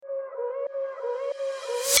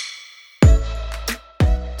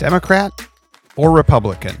Democrat or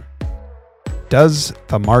Republican? Does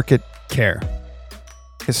the market care?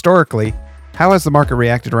 Historically, how has the market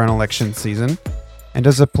reacted around election season? And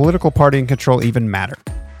does a political party in control even matter?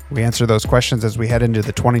 We answer those questions as we head into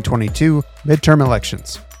the 2022 midterm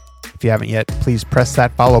elections. If you haven't yet, please press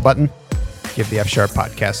that follow button. Give the F Sharp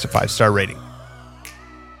podcast a 5-star rating.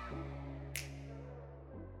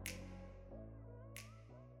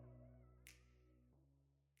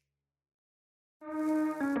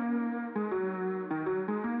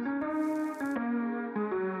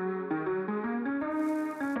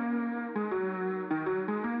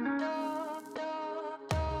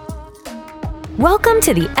 Welcome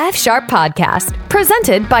to the F Sharp podcast,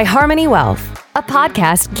 presented by Harmony Wealth, a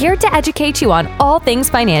podcast geared to educate you on all things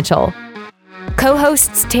financial.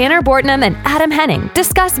 Co-hosts Tanner Bortnam and Adam Henning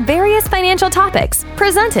discuss various financial topics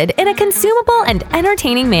presented in a consumable and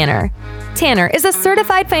entertaining manner. Tanner is a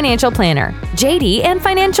certified financial planner, JD, and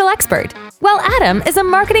financial expert, while Adam is a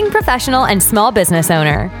marketing professional and small business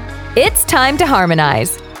owner. It's time to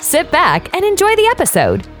harmonize. Sit back and enjoy the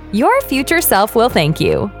episode. Your future self will thank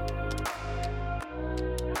you.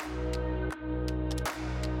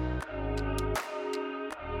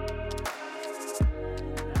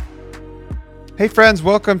 Hey friends,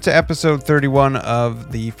 welcome to episode 31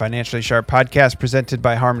 of the Financially Sharp podcast presented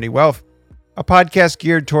by Harmony Wealth, a podcast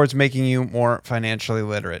geared towards making you more financially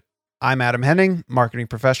literate. I'm Adam Henning, marketing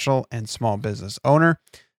professional and small business owner,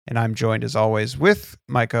 and I'm joined as always with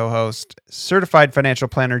my co-host, certified financial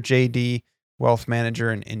planner JD, wealth manager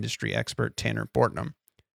and industry expert Tanner Bortnam.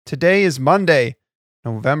 Today is Monday,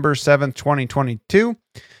 November 7th, 2022.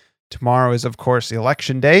 Tomorrow is, of course,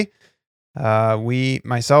 election day.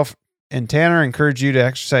 Myself and Tanner, encourage you to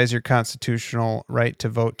exercise your constitutional right to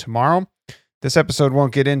vote tomorrow. This episode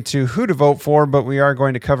won't get into who to vote for, but we are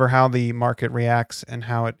going to cover how the market reacts and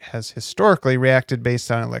how it has historically reacted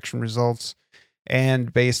based on election results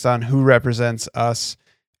and based on who represents us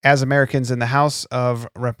as Americans in the House of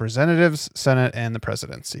Representatives, Senate, and the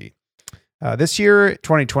presidency. This year,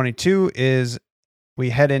 2022, we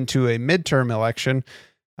head into a midterm election.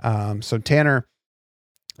 So Tanner,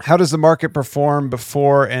 how does the market perform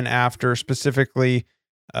before and after, specifically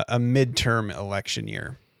a midterm election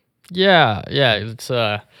year? Yeah, it's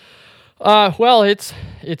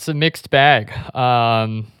it's a mixed bag.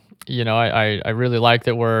 I really like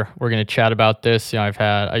that we're going to chat about this.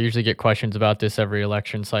 I usually get questions about this every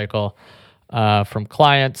election cycle from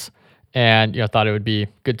clients, and thought it would be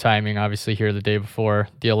good timing, obviously, here the day before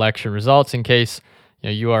the election results, in case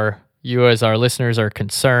you as our listeners are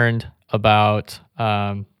concerned about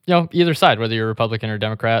either side, whether you're Republican or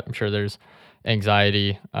Democrat. I'm sure there's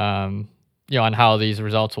anxiety, on how these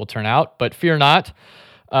results will turn out. But fear not.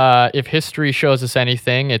 If history shows us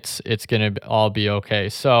anything, it's going to all be okay.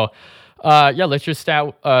 So, let's just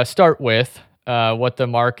start with what the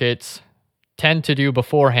markets tend to do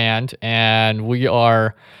beforehand, and we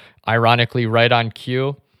are ironically right on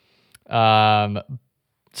cue.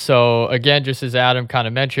 So again, just as Adam kind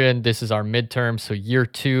of mentioned, this is our midterm, so year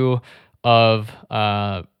 2 of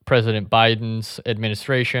President Biden's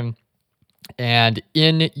administration. And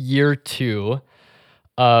in year 2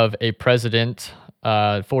 of a president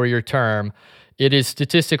 4-year term, it is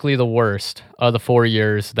statistically the worst of the 4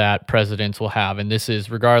 years that presidents will have. And this is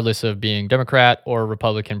regardless of being Democrat or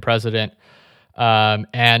Republican president.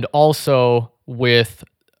 And also with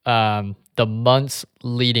the months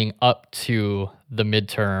leading up to the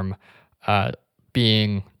midterm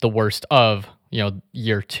being the worst of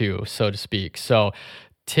year 2, so to speak. So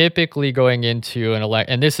typically going into an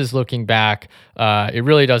election, and this is looking back, it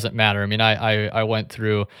really doesn't matter. I mean, I went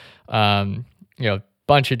through,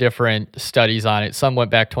 bunch of different studies on it. Some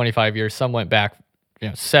went back 25 years, some went back,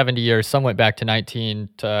 70 years, some went back to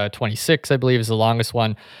 1926, I believe is the longest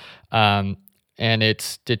one. And it's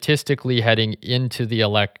statistically heading into the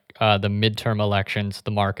midterm elections,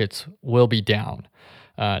 the markets will be down.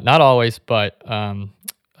 Not always, but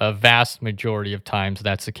a vast majority of times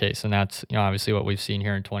that's the case. And that's obviously what we've seen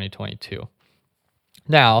here in 2022.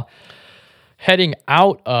 Now, heading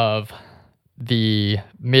out of the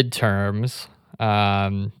midterms,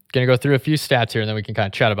 going to go through a few stats here and then we can kind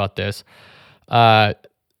of chat about this. At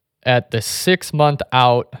the 6-month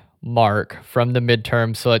out mark from the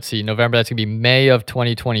midterm, so let's see, November, that's going to be May of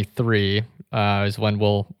 2023 is when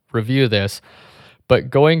we'll review this. But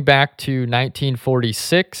going back to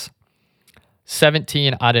 1946,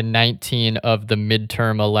 17 out of 19 of the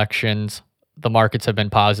midterm elections, the markets have been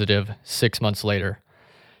positive 6 months later.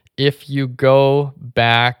 If you go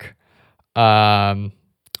back only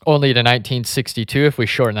to 1962, if we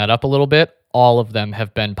shorten that up a little bit, all of them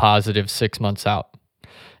have been positive 6 months out.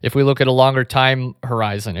 If we look at a longer time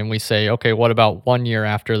horizon and we say, okay, what about 1 year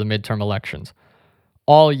after the midterm elections?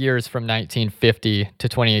 All years from 1950 to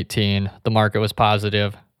 2018, the market was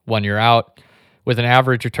positive 1 year out with an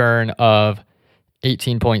average return of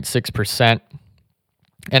 18.6%.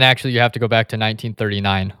 And actually, you have to go back to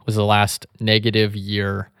 1939 was the last negative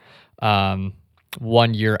year, 1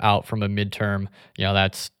 year out from a midterm.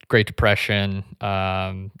 That's Great Depression.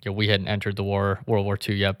 We hadn't entered the World War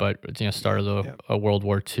II yet, but start of the World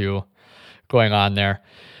War II going on there.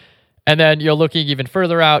 And then looking even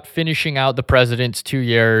further out, finishing out the president's 2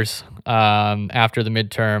 years after the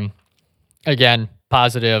midterm, again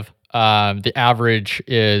positive. The average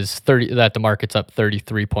is 30. That the market's up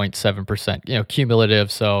 33.7%.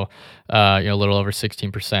 Cumulative, so a little over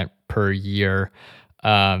 16% per year.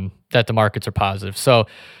 That the markets are positive. So,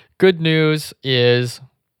 good news is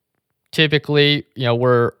typically,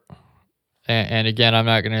 we're, and again, I'm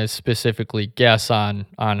not going to specifically guess on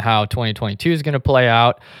how 2022 is going to play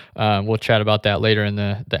out. We'll chat about that later in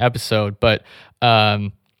the episode. But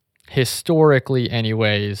historically,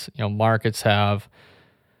 anyways, markets have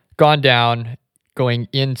gone down going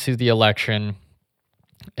into the election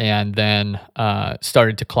and then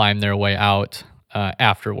started to climb their way out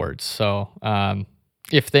afterwards. So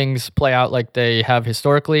if things play out like they have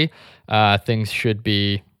historically, things should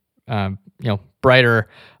be brighter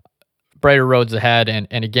roads ahead.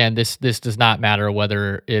 And again, this does not matter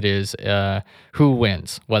whether it is who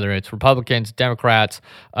wins, whether it's Republicans, Democrats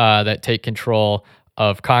that take control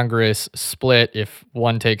of Congress, split if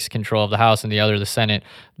one takes control of the House and the other the Senate.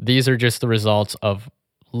 These are just the results of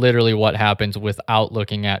literally what happens without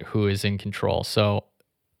looking at who is in control. So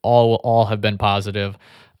all have been positive,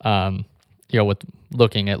 with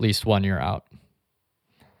looking at least 1 year out.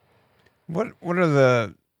 What are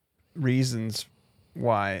the reasons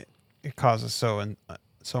why it causes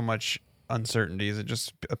so much uncertainty? Is it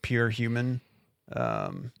just a pure human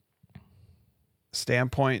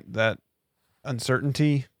standpoint, that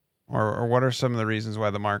uncertainty, or what are some of the reasons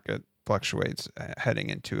why the market fluctuates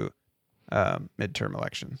heading into midterm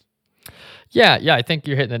elections? Yeah, I think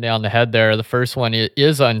you're hitting the nail on the head there. The first one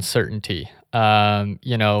is uncertainty. We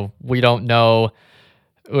don't know.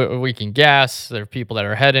 We can guess. There are people that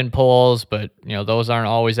are ahead in polls, but those aren't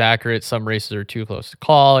always accurate. Some races are too close to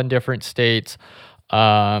call in different states.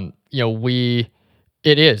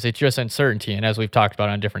 It's just uncertainty. And as we've talked about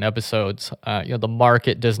on different episodes, the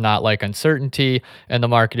market does not like uncertainty, and the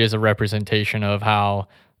market is a representation of how,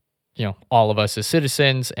 all of us as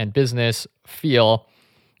citizens and business feel.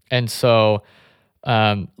 And so,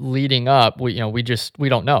 leading up, we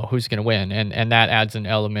don't know who's going to win. And that adds an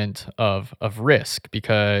element of risk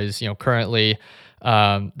because, currently,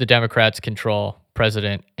 the Democrats control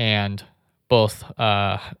president and both,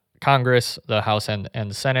 Congress, the House and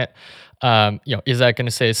the Senate. Is that going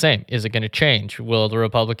to stay the same? Is it going to change? Will the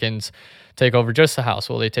Republicans take over just the House?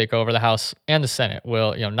 Will they take over the House and the Senate?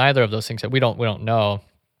 Will neither of those things? We don't know.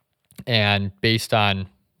 And based on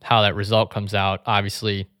how that result comes out,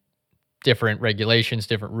 obviously, different regulations,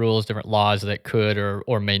 different rules, different laws that could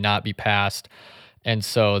or may not be passed, and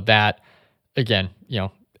so that again,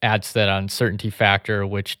 adds to that uncertainty factor,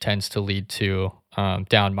 which tends to lead to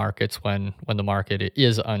down markets when the market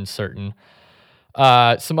is uncertain.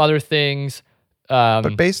 Some other things,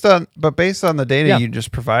 but based on the data you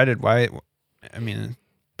just provided,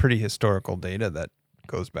 pretty historical data that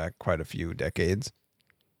goes back quite a few decades.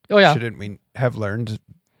 Oh yeah, shouldn't we have learned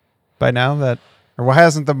by now that, or why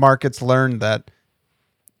hasn't the markets learned that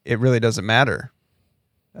it really doesn't matter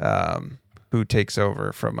who takes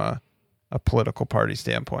over from a political party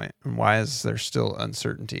standpoint, and why is there still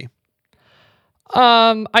uncertainty?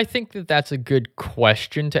 I think that's a good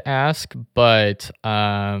question to ask, but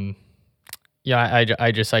I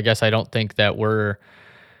guess I don't think that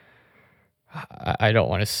I don't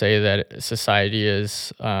want to say that society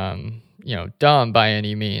is dumb by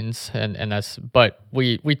any means, but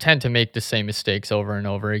we tend to make the same mistakes over and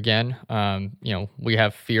over again. We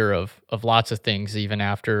have fear of lots of things even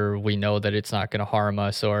after we know that it's not going to harm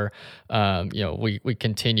us, or we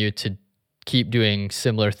continue to keep doing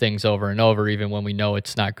similar things over and over, even when we know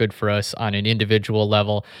it's not good for us on an individual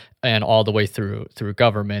level and all the way through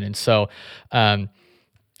government. And so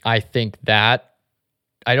I think that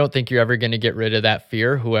I don't think you're ever going to get rid of that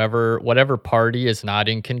fear. Whatever party is not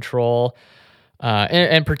in control,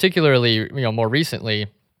 and particularly, more recently,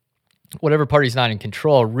 whatever party's not in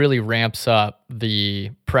control really ramps up the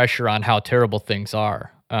pressure on how terrible things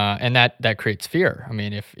are. And that creates fear. I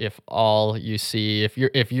mean, if all you see,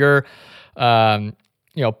 if your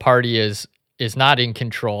party is not in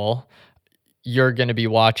control, you're going to be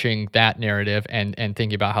watching that narrative and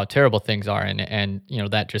thinking about how terrible things are, and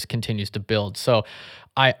that just continues to build. So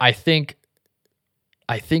I think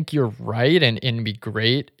you're right, and it'd be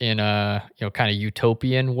great in a kind of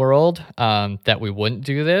utopian world that we wouldn't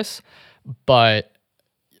do this, but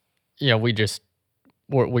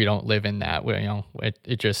we don't live in that.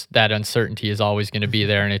 It just, that uncertainty is always going to be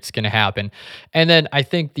there, and it's going to happen. And then I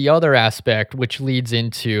think the other aspect, which leads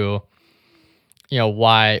into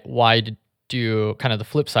why do kind of the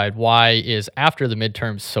flip side, why is after the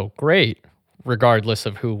midterms so great regardless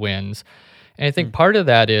of who wins? And I think part of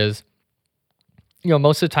that is,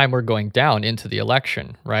 most of the time we're going down into the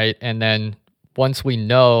election, right? And then once we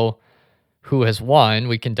know who has won,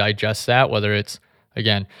 we can digest that, whether it's,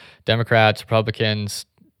 again, Democrats, Republicans,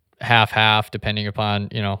 half, depending upon,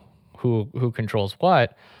 who controls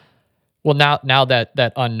what. Well, now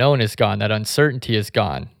that unknown is gone, that uncertainty is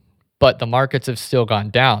gone, but the markets have still gone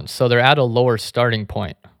down. So they're at a lower starting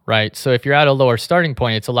point, right? So if you're at a lower starting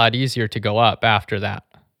point, it's a lot easier to go up after that.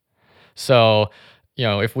 So,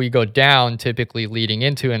 if we go down, typically leading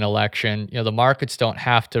into an election, the markets don't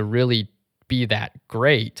have to really be that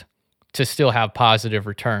great to still have positive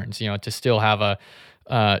returns, to still have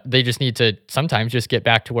they just need to sometimes just get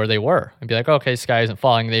back to where they were and be like, okay, sky isn't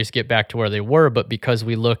falling. They just get back to where they were. But because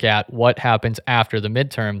we look at what happens after the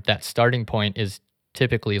midterm, that starting point is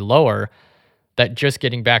typically lower, that just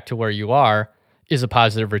getting back to where you are is a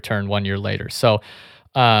positive return 1 year later. So,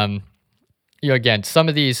 again, some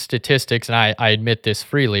of these statistics, and I admit this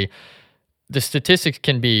freely, the statistics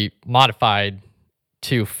can be modified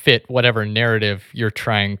to fit whatever narrative you're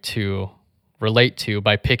trying to relate to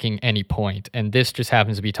by picking any point. And this just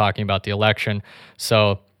happens to be talking about the election.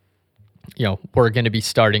 So, we're going to be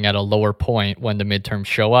starting at a lower point when the midterms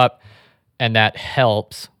show up, and that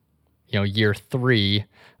helps, year 3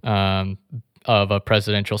 of a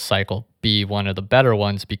presidential cycle be one of the better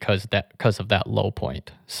ones because of that low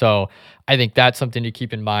point. So I think that's something to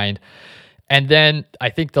keep in mind. And then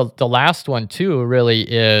I think the last one too really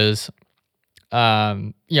is,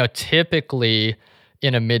 typically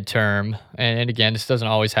in a midterm, and again, this doesn't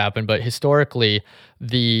always happen, but historically,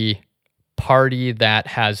 the party that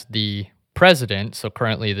has the president, so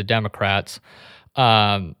currently the Democrats,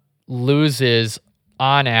 loses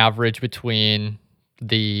on average between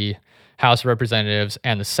the House of Representatives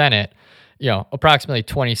and the Senate, approximately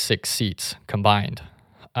 26 seats combined.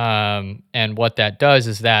 And what that does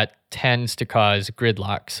is that tends to cause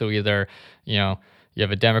gridlock. So either, you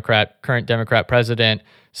have a current Democrat president,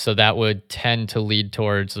 so that would tend to lead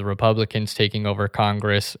towards the Republicans taking over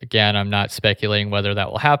Congress. Again, I'm not speculating whether that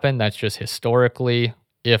will happen. That's just historically,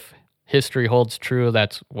 if history holds true,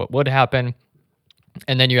 that's what would happen.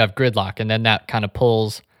 And then you have gridlock, and then that kind of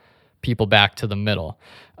pulls people back to the middle.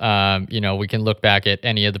 We can look back at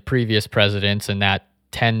any of the previous presidents, and that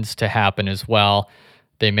tends to happen as well.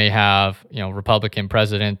 They may have, Republican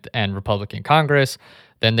president and Republican Congress.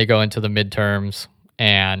 Then they go into the midterms,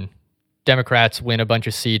 and Democrats win a bunch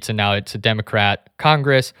of seats, and now it's a Democrat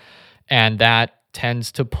Congress, and that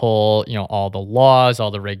tends to pull, all the laws, all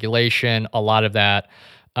the regulation, a lot of that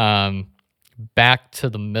back to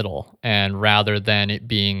the middle, and rather than it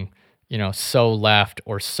being, so left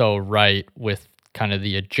or so right with kind of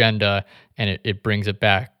the agenda, and it brings it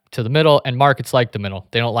back to the middle. And markets like the middle.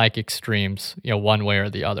 They don't like extremes, one way or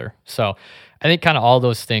the other. So I think kind of all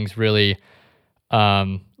those things really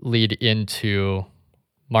lead into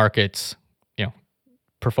markets,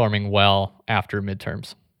 performing well after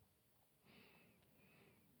midterms.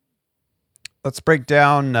 Let's break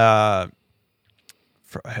down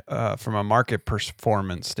from a market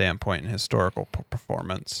performance standpoint and historical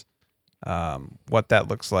performance, what that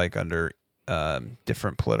looks like under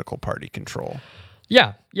different political party control.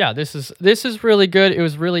 Yeah, this is really good. It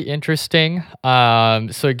was really interesting. So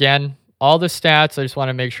again, all the stats, I just want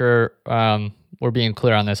to make sure we're being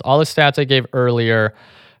clear on this. All the stats I gave earlier,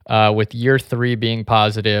 with year 3 being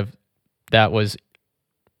positive, that was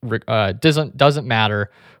doesn't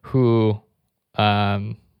matter who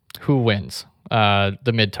wins the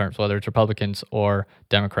midterms, whether it's Republicans or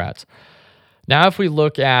Democrats. Now, if we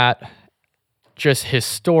look at just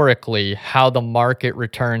historically how the market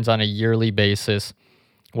returns on a yearly basis,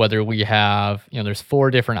 whether we have, there's 4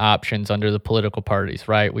 different options under the political parties,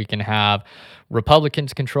 right? We can have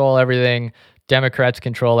Republicans control everything, Democrats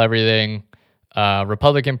control everything,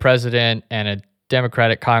 Republican president and a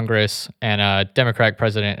Democratic Congress, and a Democratic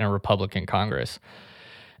president and a Republican Congress.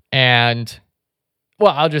 And,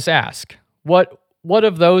 well, I'll just ask, what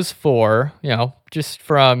of those 4, just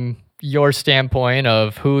from your standpoint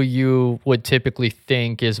of who you would typically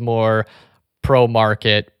think is more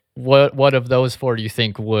pro-market, what of those 4 do you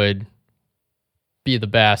think would be the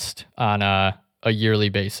best on a yearly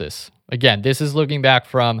basis. Again, this is looking back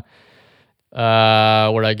from,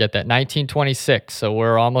 where did I get that? 1926. So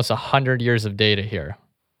we're almost 100 years of data here.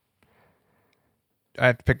 I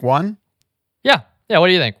have to pick one? Yeah. What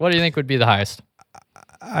do you think? What do you think would be the highest?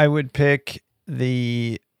 I would pick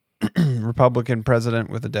the Republican president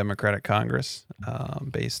with a Democratic Congress,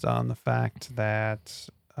 based on the fact that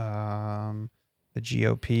the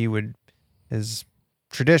GOP is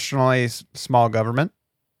traditionally small government,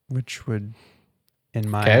 which would, in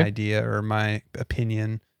my idea or my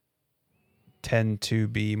opinion, tend to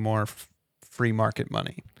be more free market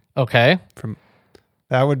money. Okay.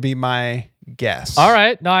 That would be my guess. All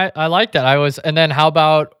right. No, I like that. And then how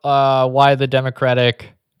about why the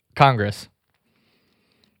Democratic Congress?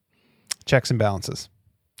 Checks and balances.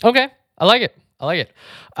 Okay. I like it.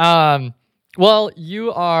 Well,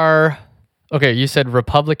 you are, okay, you said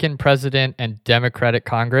Republican president and Democratic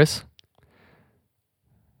Congress.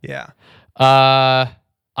 Yeah.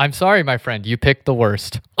 I'm sorry, my friend. You picked the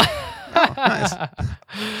worst. Oh, nice. Sounds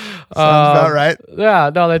about right.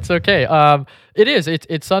 Yeah, no, that's okay. It is.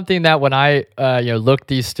 It's something that when I look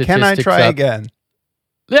these statistics Can I try up, again?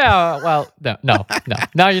 Yeah, well, no.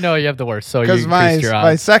 Now you know you have the worst, so you Because increased your odds.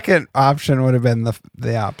 my second option would have been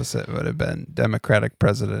the opposite. Would have been Democratic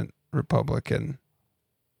president, Republican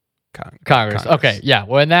Congress. Okay, yeah.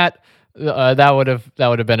 Well, and that would have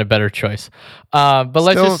been a better choice. But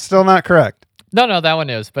let's still not correct. No, that one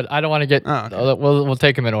is. But I don't want to get. Oh, okay. We'll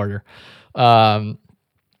take them in order.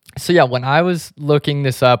 So yeah, when I was looking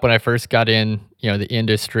this up when I first got in, the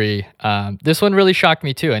industry, this one really shocked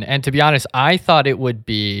me too. And to be honest, I thought it would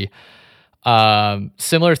be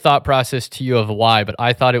similar thought process to you of why, but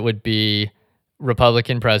I thought it would be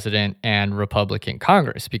Republican president and Republican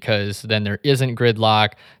Congress, because then there isn't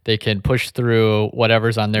gridlock. They can push through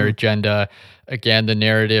whatever's on their agenda. Again, the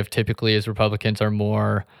narrative typically is Republicans are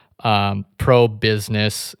more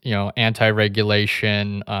pro-business,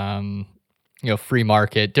 anti-regulation, free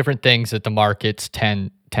market, different things that the markets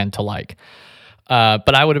tend to like.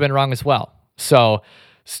 But I would have been wrong as well. So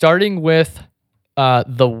starting with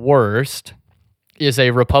the worst is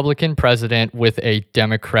a Republican president with a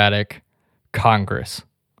Democratic Congress.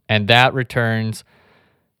 And that returns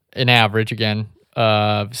an average, again,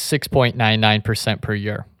 of 6.99% per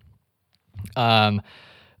year.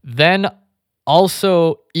 Then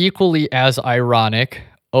also equally as ironic,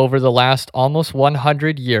 over the last almost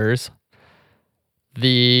 100 years,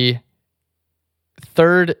 the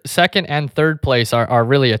second and third place are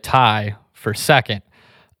really a tie for second.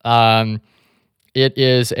 It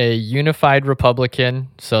is a unified Republican,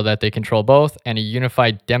 so that they control both, and a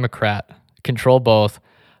unified Democrat, control both.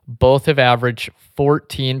 Both have averaged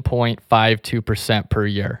 14.52% per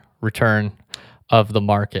year return of the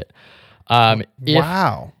market.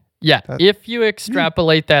 Wow. If you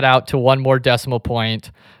extrapolate that out to one more decimal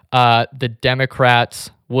point, the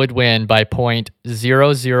Democrats would win by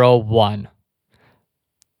 0.001,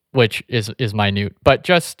 which is minute, but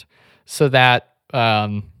just so that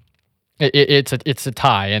it's a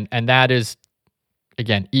tie, and that is,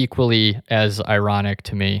 again, equally as ironic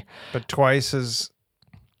to me. But twice as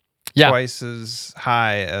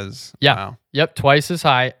high as wow. Yep, twice as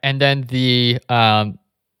high. And then the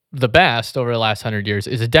best over the last 100 years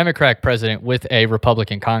is a Democratic president with a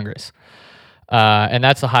Republican Congress. And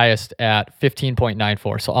that's the highest at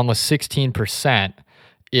 15.94. So almost 16%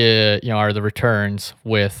 are the returns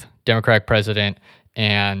with Democratic president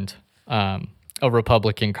and a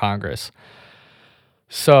Republican Congress.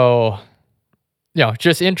 So,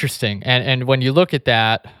 just interesting. And when you look at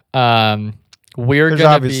that, there's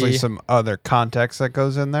obviously some other context that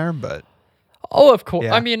goes in there, but of course.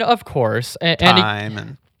 Yeah. I mean, of course. Time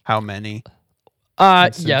and how many.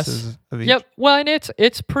 Yes. Yep. Well, and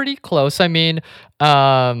it's pretty close. I mean,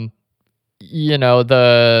 and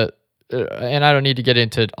I don't need to get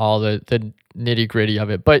into all the nitty gritty of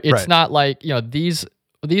it, but it's not like,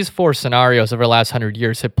 these four scenarios over the last 100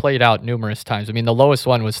 years have played out numerous times. I mean, the lowest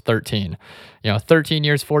one was 13, 13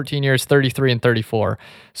 years, 14 years, 33 and 34.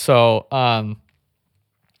 So,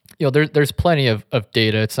 there's plenty of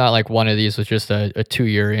data. It's not like one of these was just a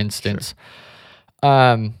 2-year instance.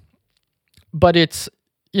 Sure. But it's,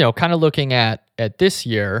 kind of looking at this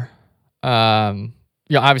year,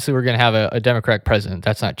 obviously we're going to have a Democratic president.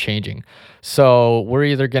 That's not changing. So we're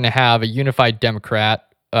either going to have a unified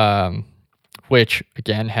Democrat, which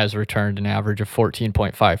again has returned an average of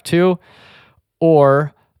 14.52,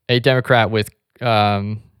 or a Democrat with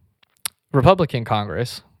Republican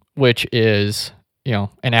Congress, which is,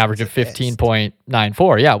 an average of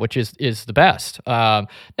 15.94. Yeah, which is the best. Now,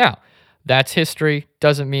 that's history.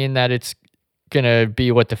 Doesn't mean that it's going to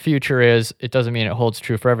be what the future is. It doesn't mean it holds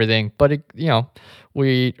true for everything, but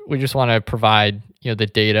we just want to provide, the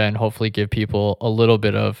data and hopefully give people a little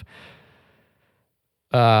bit of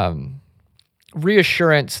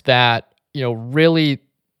reassurance that, really,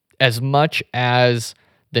 as much as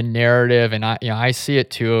the narrative, and I see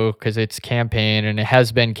it too, because it's campaign and it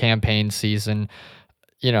has been campaign season,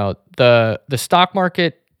 the stock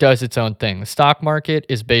market does its own thing. The stock market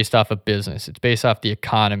is based off of business. It's based off the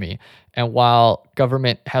economy. And while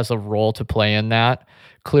government has a role to play in that,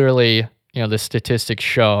 clearly, the statistics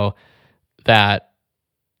show that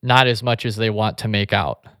not as much as they want to make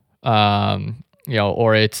out,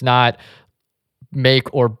 or it's not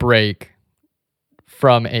make or break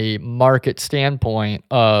from a market standpoint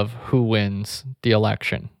of who wins the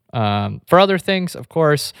election. For other things, of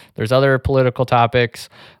course, there's other political topics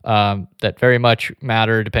that very much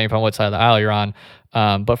matter depending upon what side of the aisle you're on.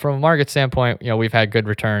 But from a market standpoint, we've had good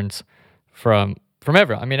returns from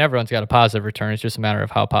everyone. I mean, everyone's got a positive return. It's just a matter of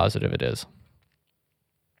how positive it is.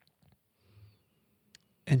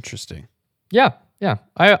 Interesting. Yeah.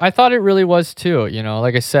 I thought it really was too.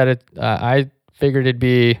 Like I said, I figured it'd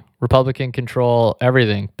be Republican control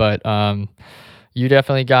everything, but you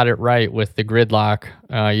definitely got it right with the gridlock.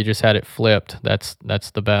 You just had it flipped. That's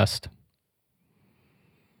the best.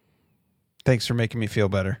 Thanks for making me feel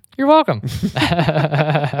better. You're welcome.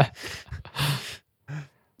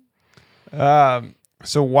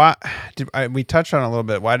 So why we touched on it a little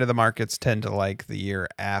bit? Why do the markets tend to like the year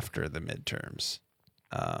after the midterms?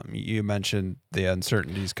 You mentioned the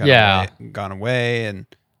uncertainties kind of gone away, and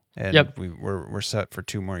yep. we're set for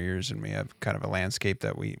 2 more years, and we have kind of a landscape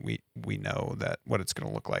that we know that what it's going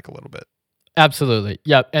to look like a little bit. Absolutely.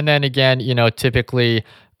 Yep. And then again, typically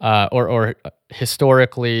or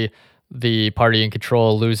historically, the party in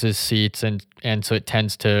control loses seats, and so it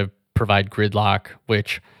tends to provide gridlock,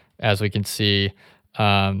 which, as we can see,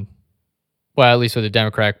 at least with a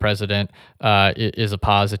Democratic president, is a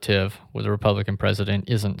positive. With a Republican president,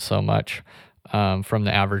 isn't so much from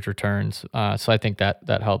the average returns. So I think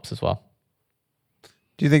that helps as well.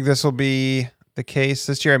 Do you think this will be the case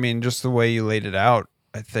this year? I mean, just the way you laid it out,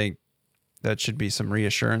 I think that should be some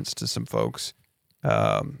reassurance to some folks.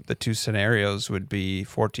 The 2 scenarios would be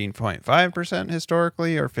 14.5%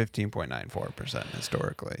 historically or 15.94%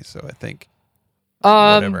 historically. So I think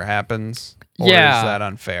whatever happens, or is that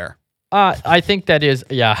unfair? I think that is,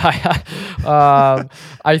 yeah.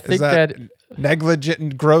 I think that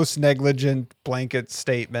gross negligent blanket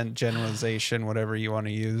statement, generalization, whatever you want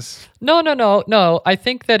to use. No. I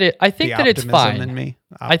think that it's fine. In me.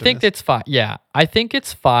 I think it's fine. Yeah, I think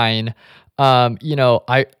it's fine.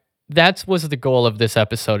 That was the goal of this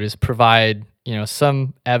episode, is provide,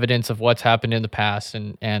 some evidence of what's happened in the past,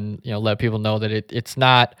 and let people know that it's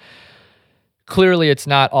not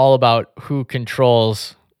all about who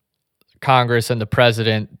controls Congress and the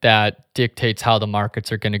president that dictates how the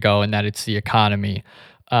markets are going to go, and that it's the economy.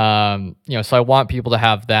 So I want people to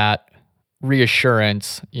have that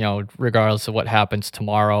reassurance, regardless of what happens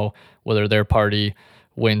tomorrow, whether their party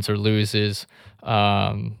wins or loses,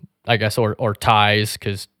 I guess, or ties,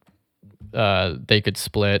 because they could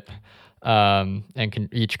split, and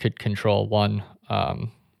each could control one,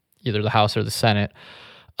 either the House or the Senate.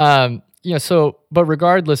 But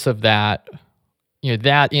regardless of that,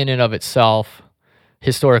 that in and of itself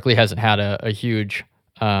historically hasn't had a huge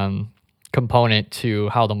component to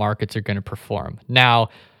how the markets are going to perform. Now,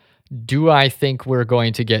 do I think we're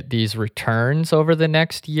going to get these returns over the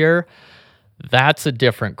next year? That's a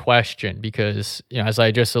different question, because, as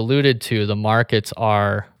I just alluded to, the markets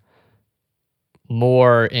are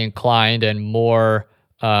more inclined and more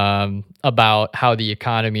about how the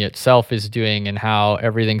economy itself is doing and how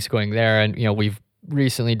everything's going there. And, we've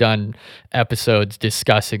recently done episodes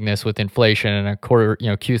discussing this with inflation and a quarter,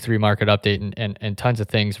 Q3 market update and tons of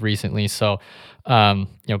things recently. So,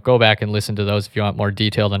 go back and listen to those if you want more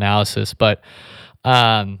detailed analysis. But,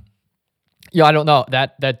 I don't know.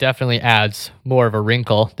 That definitely adds more of a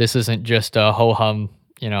wrinkle. This isn't just a ho-hum,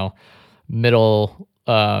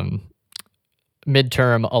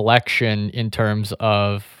 midterm election in terms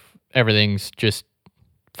of everything's just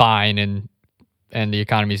fine and the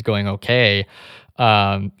economy's going okay.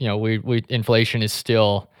 Inflation is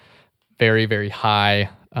still very, very high.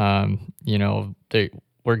 We're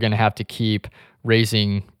going to have to keep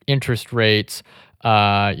raising interest rates. We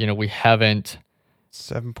haven't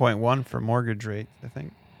 7.1 for mortgage rate, I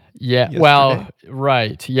think. Yeah. Yesterday. Well,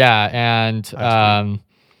 right. Yeah. And,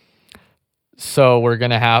 so we're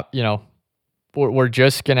going to have, we're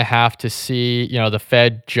just going to have to see, the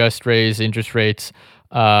Fed just raised interest rates,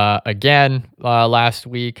 again, last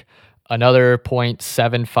week. another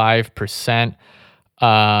 0.75%,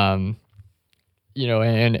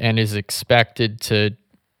 and is expected to,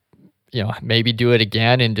 maybe do it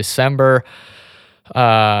again in December.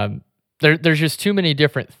 There's just too many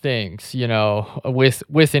different things,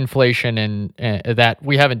 with inflation and that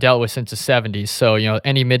we haven't dealt with since the 70s. So,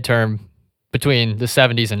 any midterm between the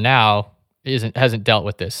 70s and now hasn't dealt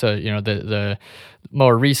with this. So, the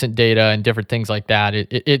more recent data and different things like that,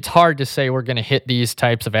 it's hard to say we're going to hit these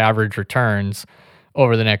types of average returns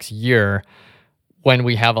over the next year when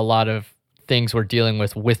we have a lot of things we're dealing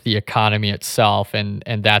with the economy itself, and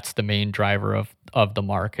that's the main driver of the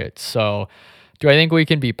market. So do I think we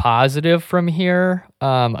can be positive from here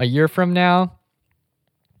a year from now?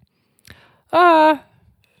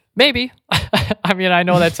 Maybe. I mean, I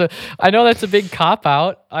know that's a big cop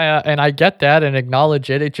out, and I get that and acknowledge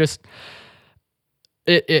it. It just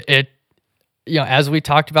as we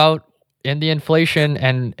talked about in the inflation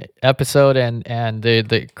and episode and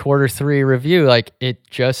the quarter 3 review, like, it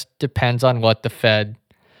just depends on what the Fed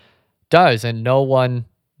does, and no one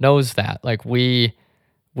knows that. Like, we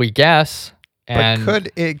guess. And but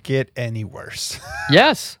could it get any worse?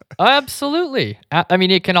 Yes, absolutely. I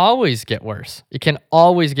mean, it can always get worse. It can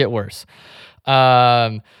always get worse.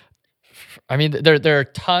 I mean, there are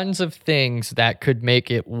tons of things that could make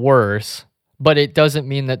it worse, but it doesn't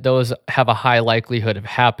mean that those have a high likelihood of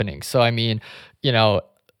happening. So, I mean, yes,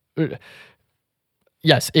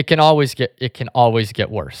 it can always get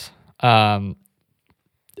worse. Do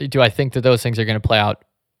I think that those things are going to play out?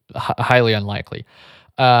 Highly unlikely.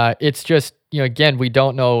 It's just, again, we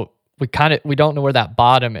don't know. We don't know where that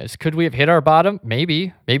bottom is. Could we have hit our bottom?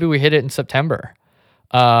 Maybe we hit it in September.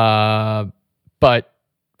 But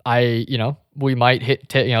we might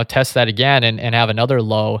test that again and have another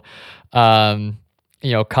low,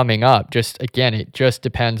 coming up. It just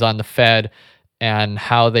depends on the Fed and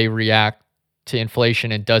how they react to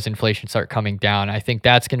inflation, and does inflation start coming down? I think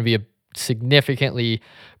that's going to be a significantly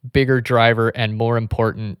bigger driver and more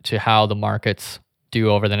important to how the markets do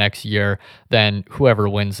over the next year than whoever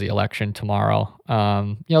wins the election tomorrow.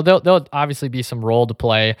 There'll obviously be some role to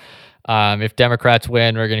play. If Democrats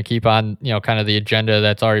win, we're going to keep on, kind of the agenda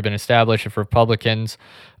that's already been established. If Republicans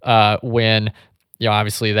win,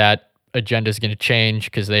 obviously that agenda is going to change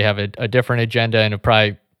because they have a different agenda, and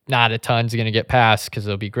probably not a ton's going to get passed because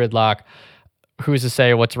there'll be gridlock. Who's to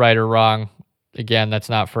say what's right or wrong? Again, that's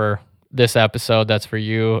not for this episode. That's for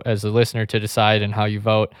you as a listener to decide and how you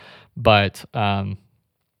vote. But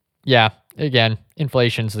again,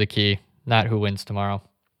 inflation's the key, not who wins tomorrow.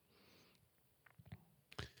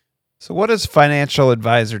 So what does financial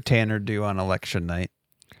advisor Tanner do on election night?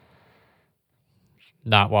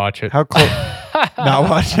 Not watch it. How close? Not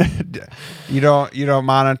watch it. You don't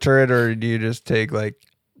monitor it, or do you just take like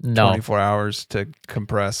 24 hours to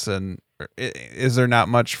compress? And is there not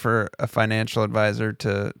much for a financial advisor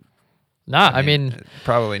to? I mean,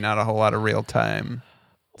 probably not a whole lot of real time.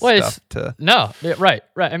 Right.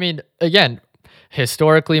 I mean, again,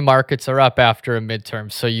 historically markets are up after a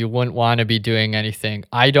midterm, so you wouldn't want to be doing anything.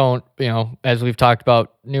 I don't, as we've talked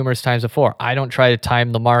about numerous times before, I don't try to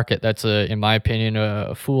time the market. That's in my opinion,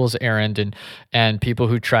 a fool's errand, and people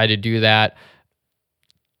who try to do that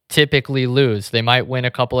typically lose. They might win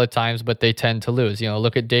a couple of times, but they tend to lose.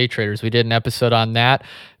 Look at day traders. We did an episode on that.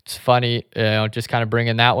 It's funny, just kind of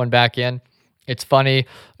bringing that one back in. It's funny,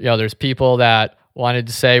 there's people that wanted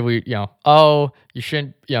to say you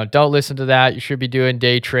shouldn't, don't listen to that. You should be doing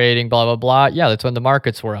day trading, blah, blah, blah. Yeah, that's when the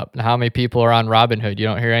markets were up. And how many people are on Robinhood? You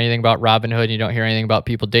don't hear anything about Robinhood. You don't hear anything about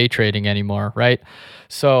people day trading anymore, right?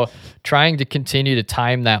 So trying to continue to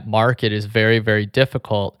time that market is very, very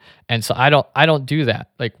difficult. And so I don't do that.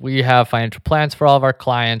 Like, we have financial plans for all of our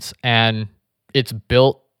clients, and it's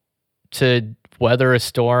built to weather a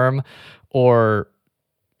storm or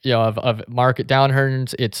of market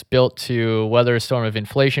downturns. It's built to weather a storm of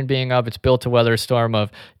inflation being up. It's built to weather a storm of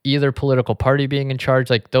either political party being in charge.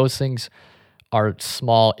 Like, those things are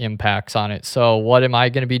small impacts on it. So what am I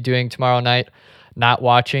going to be doing tomorrow night? Not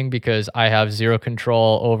watching, because I have zero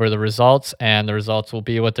control over the results, and the results will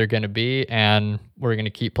be what they're going to be. And we're going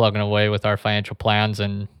to keep plugging away with our financial plans,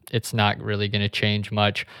 and it's not really going to change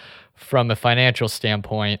much from a financial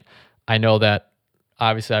standpoint. I know that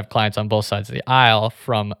obviously I have clients on both sides of the aisle.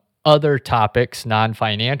 From other topics,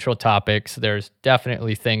 non-financial topics, there's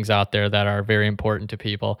definitely things out there that are very important to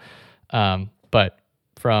people. But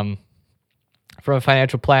from a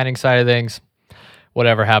financial planning side of things,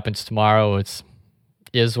 whatever happens tomorrow,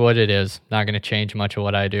 is what it is. Not going to change much of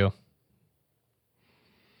what I do.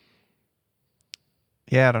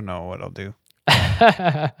 Yeah, I don't know what I'll do.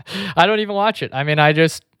 I don't even watch it. I mean, I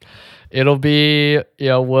just it'll be,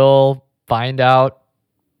 we'll find out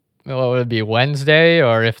what would it be, Wednesday,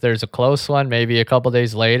 or if there's a close one, maybe a couple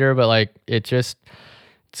days later, but like it's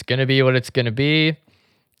going to be what it's going to be.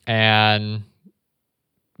 And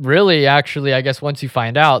really, actually, I guess once you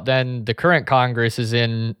find out, then the current Congress is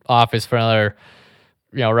in office for another,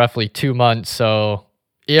 roughly 2 months. So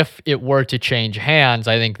if it were to change hands,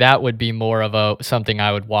 I think that would be more of something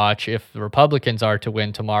I would watch. If the Republicans are to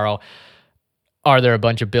win tomorrow, are there a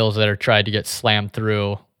bunch of bills that are tried to get slammed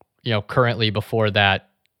through, currently before that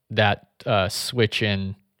switch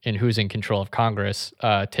in who's in control of Congress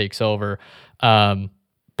takes over?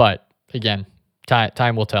 But again,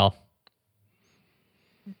 time will tell.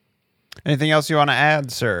 Anything else you want to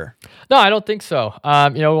add, sir? No, I don't think so.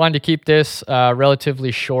 We wanted to keep this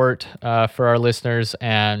relatively short for our listeners.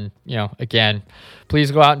 And, again,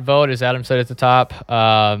 please go out and vote, as Adam said at the top.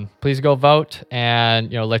 Please go vote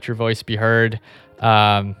and, let your voice be heard,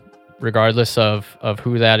 regardless of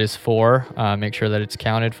who that is for. Make sure that it's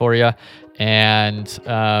counted for you. And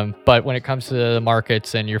but when it comes to the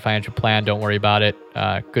markets and your financial plan, don't worry about it.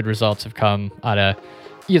 Good results have come out of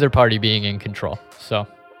either party being in control. So.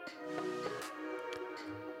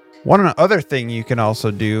 One other thing you can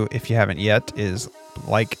also do, if you haven't yet, is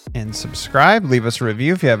like and subscribe. Leave us a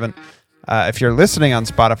review if you haven't. If you're listening on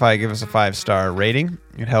Spotify, give us a 5-star rating.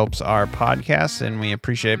 It helps our podcast, and we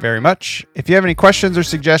appreciate it very much. If you have any questions or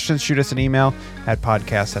suggestions, shoot us an email at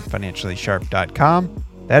podcast@financiallysharp.com.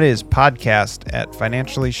 That is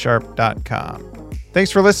podcast@financiallysharp.com.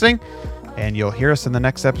 Thanks for listening, and you'll hear us in the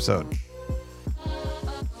next episode.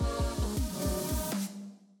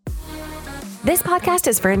 This podcast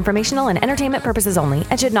is for informational and entertainment purposes only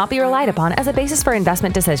and should not be relied upon as a basis for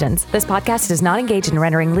investment decisions. This podcast does not engage in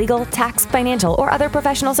rendering legal, tax, financial, or other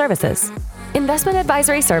professional services. Investment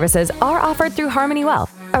advisory services are offered through Harmony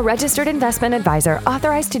Wealth, a registered investment advisor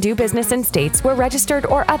authorized to do business in states where registered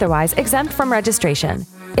or otherwise exempt from registration.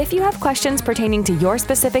 If you have questions pertaining to your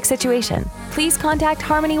specific situation, please contact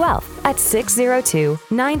Harmony Wealth at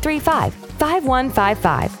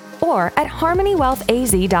 602-935-5155 or at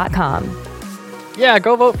harmonywealthaz.com. Yeah,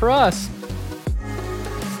 go vote for us.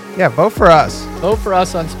 Yeah, vote for us. Vote for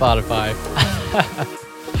us on Spotify.